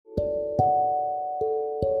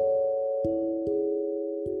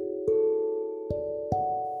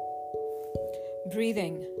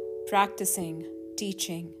Breathing, practicing,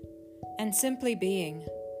 teaching, and simply being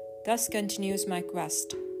thus continues my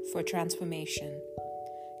quest for transformation.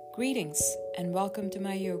 Greetings and welcome to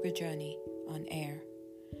my yoga journey on air.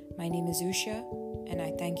 My name is Usha and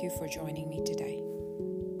I thank you for joining me today.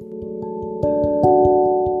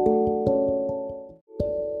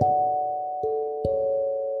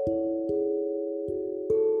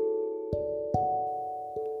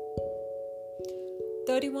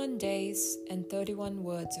 "31 days and 31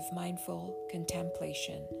 words of mindful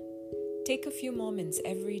contemplation. Take a few moments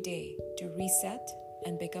every day to reset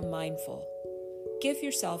and become mindful. Give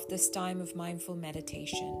yourself this time of mindful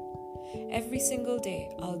meditation. Every single day,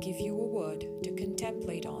 I'll give you a word to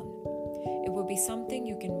contemplate on. It will be something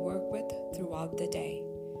you can work with throughout the day.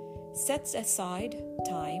 Set aside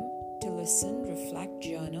time to listen, reflect,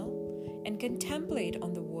 journal, and contemplate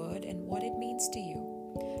on the word and what it means to you,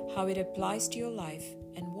 how it applies to your life,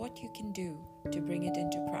 and what you can do to bring it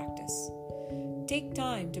into practice. Take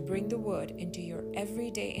time to bring the word into your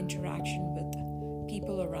everyday interaction with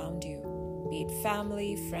people around you, be it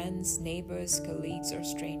family, friends, neighbors, colleagues, or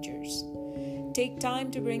strangers. Take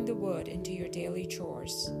time to bring the word into your daily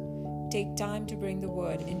chores. Take time to bring the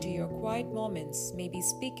word into your quiet moments. Maybe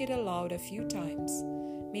speak it aloud a few times.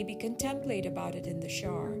 Maybe contemplate about it in the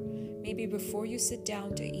shower. Maybe before you sit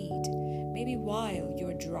down to eat. Maybe while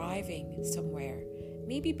you're driving somewhere.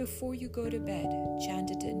 Maybe before you go to bed,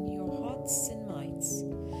 chant it in your hearts and minds.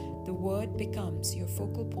 The word becomes your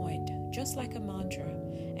focal point, just like a mantra,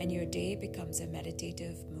 and your day becomes a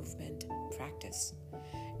meditative movement practice.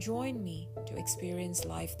 Join me to experience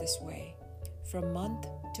life this way, from month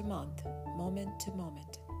to month, moment to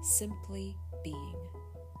moment, simply being,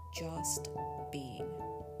 just being.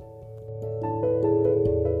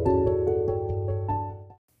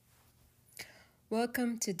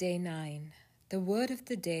 Welcome to Day 9. The word of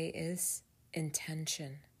the day is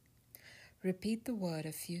intention. Repeat the word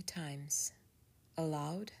a few times,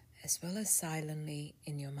 aloud as well as silently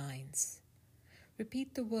in your minds.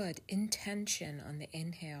 Repeat the word intention on the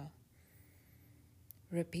inhale.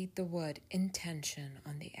 Repeat the word intention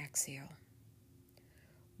on the exhale.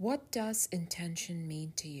 What does intention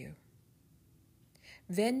mean to you?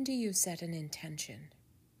 When do you set an intention?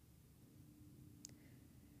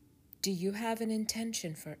 Do you have an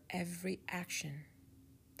intention for every action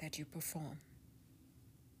that you perform?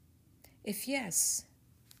 If yes,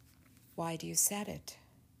 why do you set it?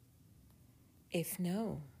 If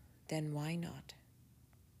no, then why not?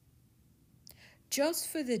 Just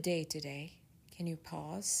for the day today, can you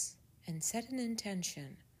pause and set an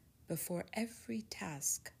intention before every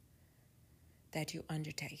task that you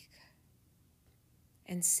undertake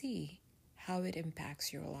and see how it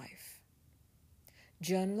impacts your life?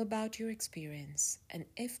 Journal about your experience, and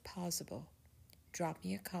if possible, drop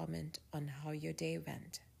me a comment on how your day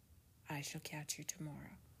went. I shall catch you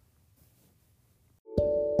tomorrow.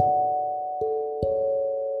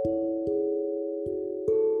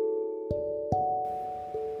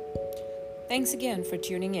 Thanks again for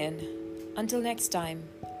tuning in. Until next time,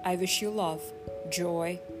 I wish you love,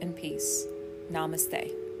 joy, and peace.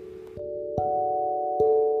 Namaste.